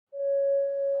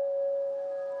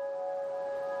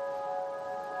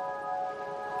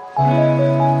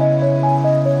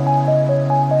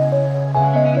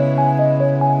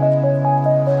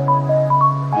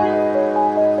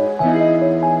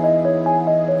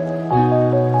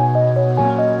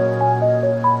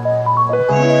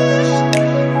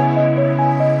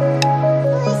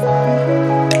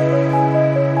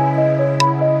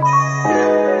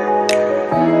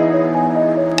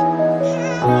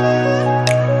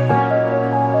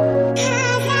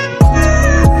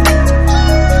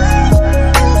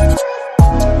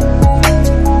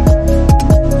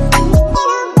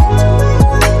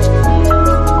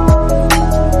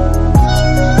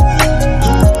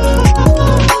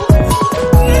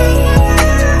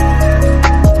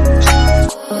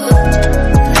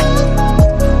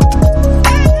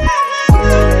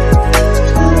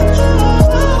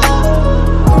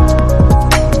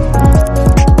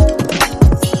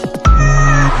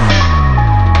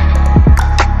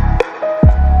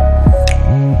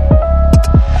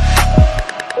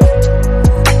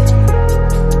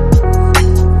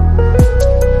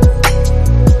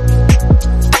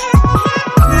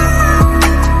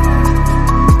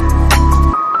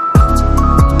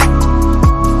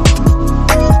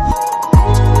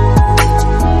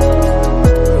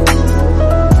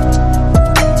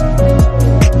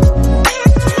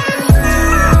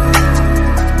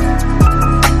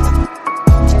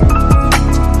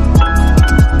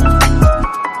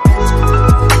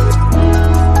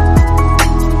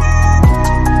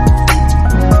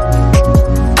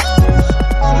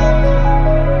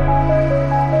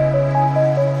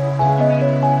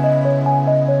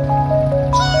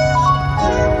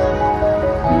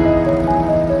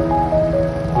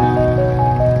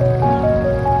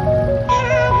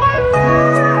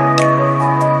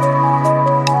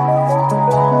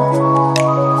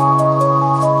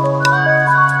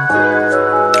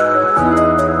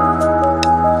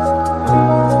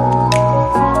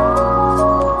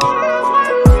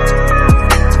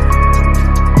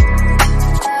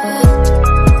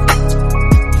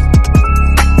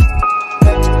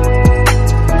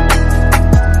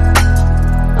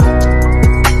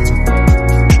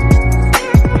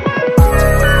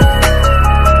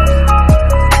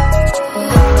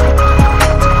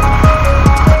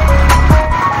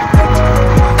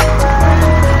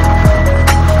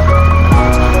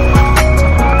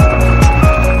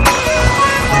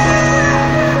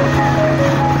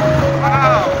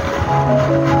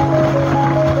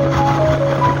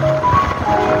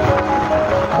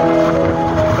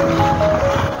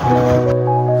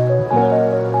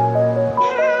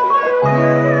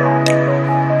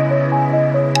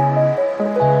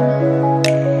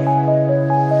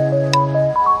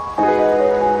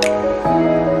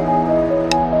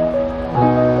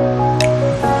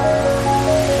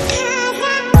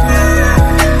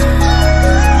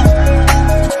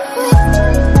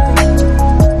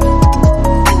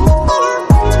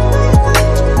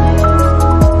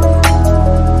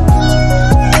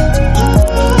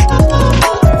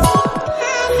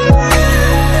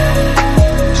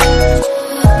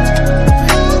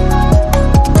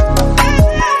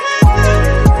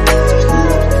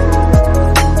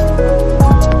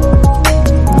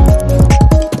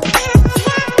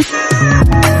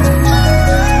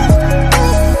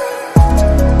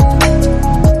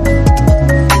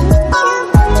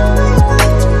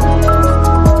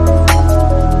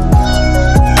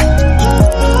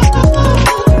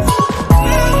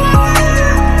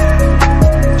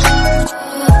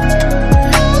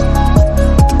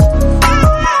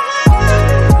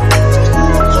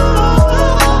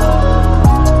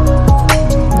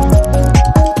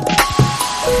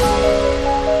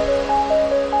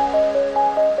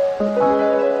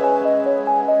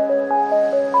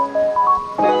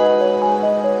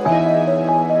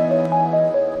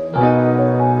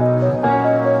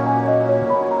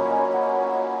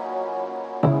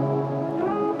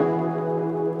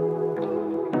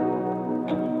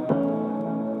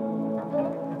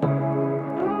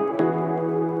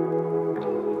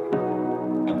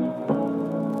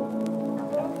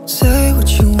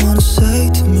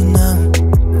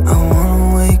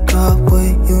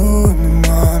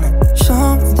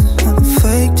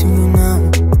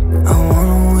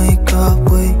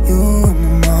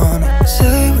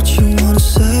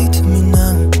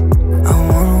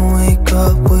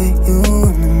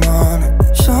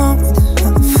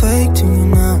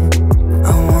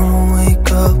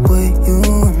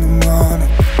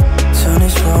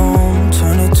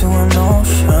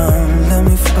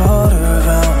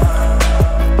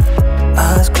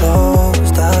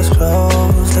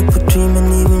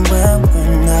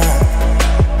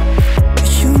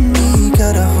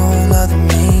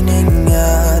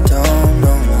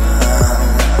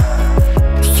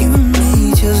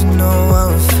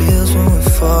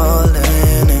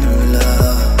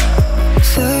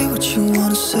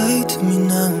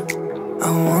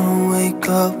wanna wake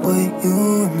up with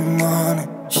you in the morning.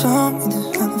 Show me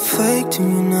there's nothing fake to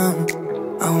me now.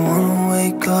 I wanna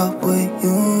wake up with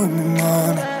you in the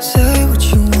morning. Say what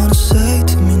you wanna say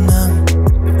to me now.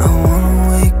 I wanna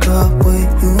wake up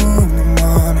with you in the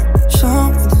morning.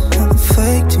 Show me there's nothing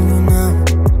fake to me now.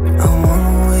 I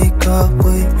wanna wake up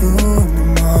with you in the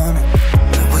morning.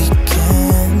 We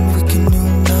can do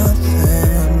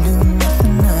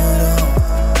nothing at all.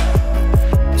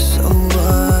 So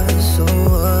what,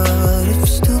 if you're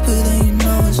stupid then you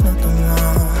know it's nothing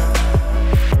wrong.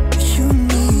 But you and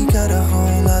me got a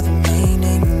whole lot of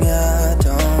meaning, I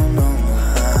don't know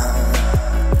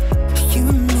how. You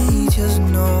and me just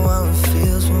know how it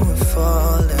feels when we're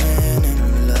falling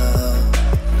in love.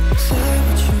 Say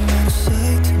what you wanna say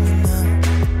to me now.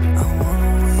 I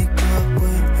wanna wake up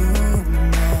with you in the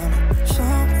morning.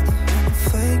 Show me there's nothing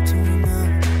fake to me now.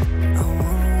 I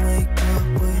wanna wake up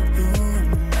with you in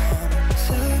the morning.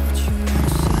 Say what you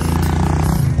wanna say to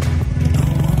me now.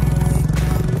 I wanna wake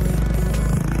up with you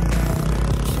in the morning.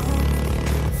 Show me there's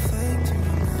nothing fake to me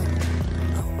now.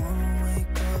 I wanna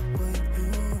wake up with you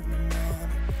in the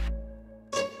morning.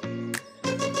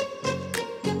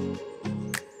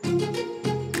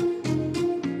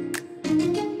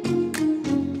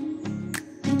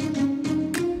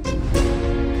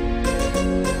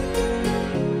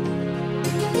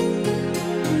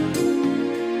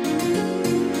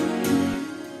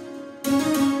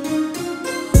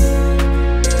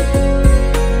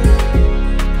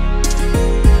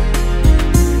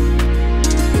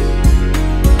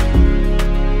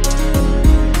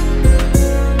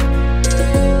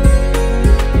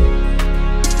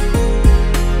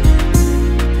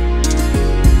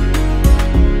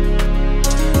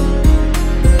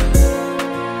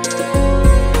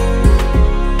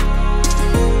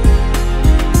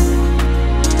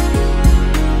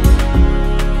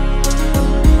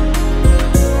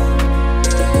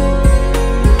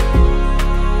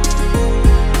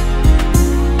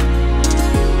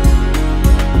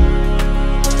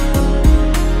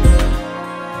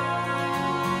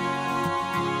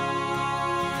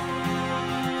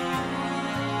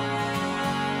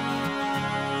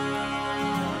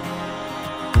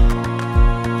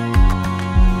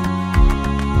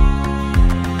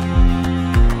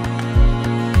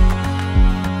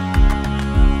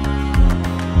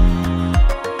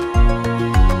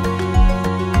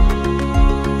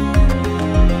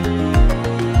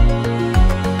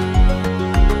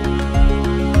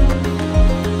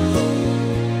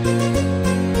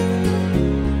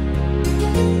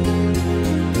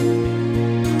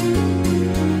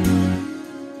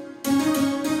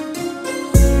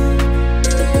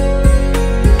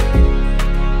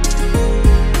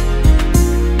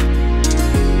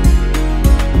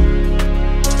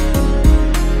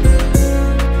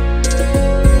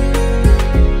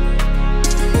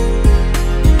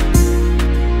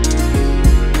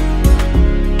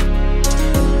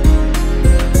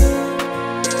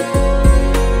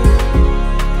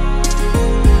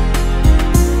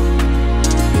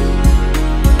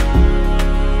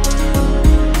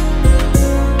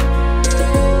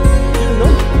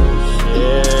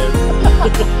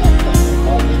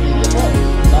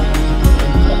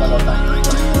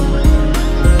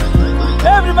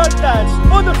 Everybody dance!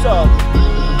 Motor song!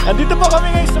 Andito po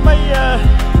kami ngayon sa may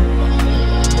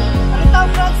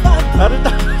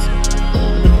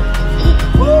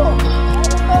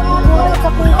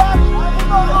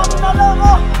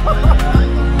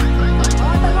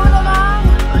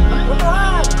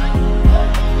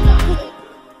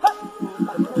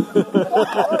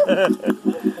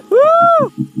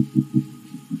Woo!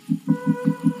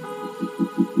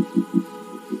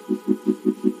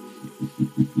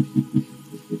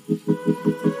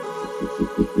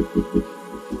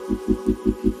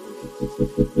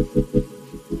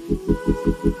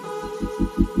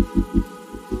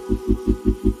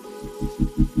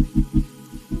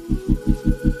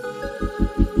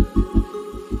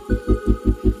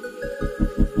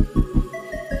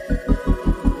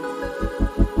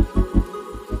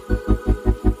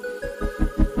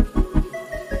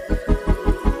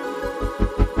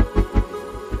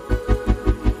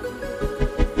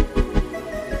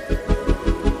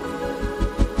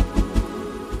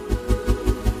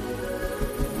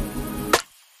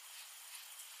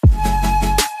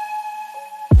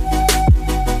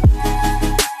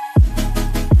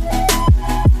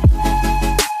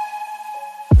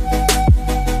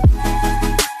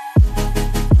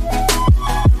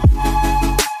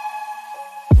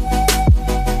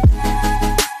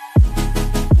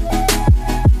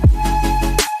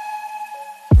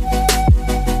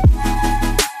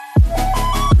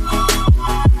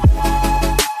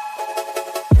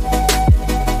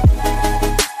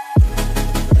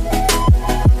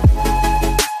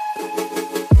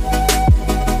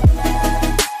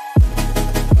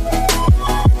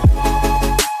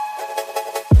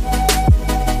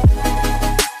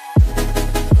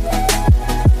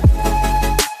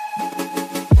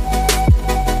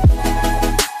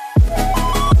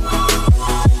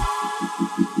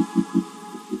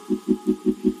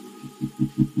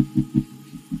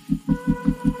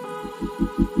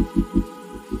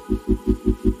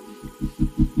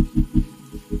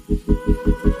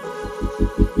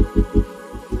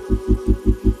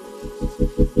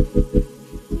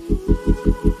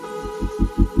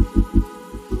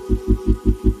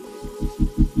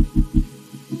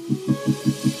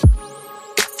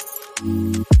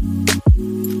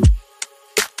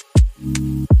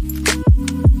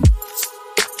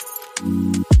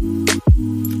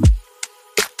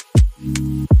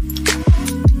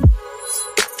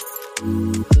 Bong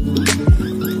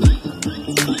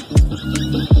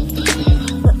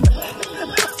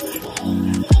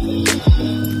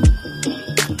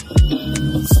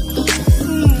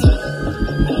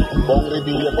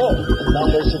Revilla po,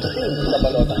 number 16 sa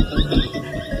balota.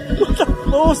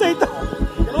 Mahusay ito.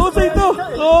 Mahusay ito.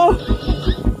 Oo.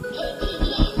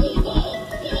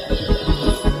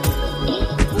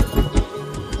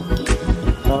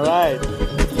 Alright.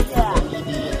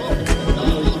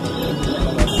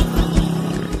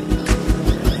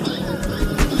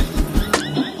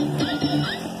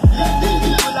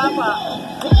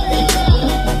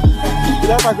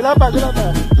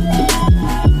 Gulapa.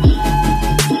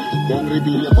 Bong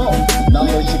Revilla po,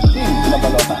 number 16 sa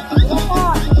balota.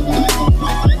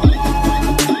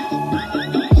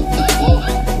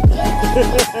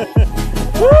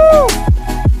 Woo!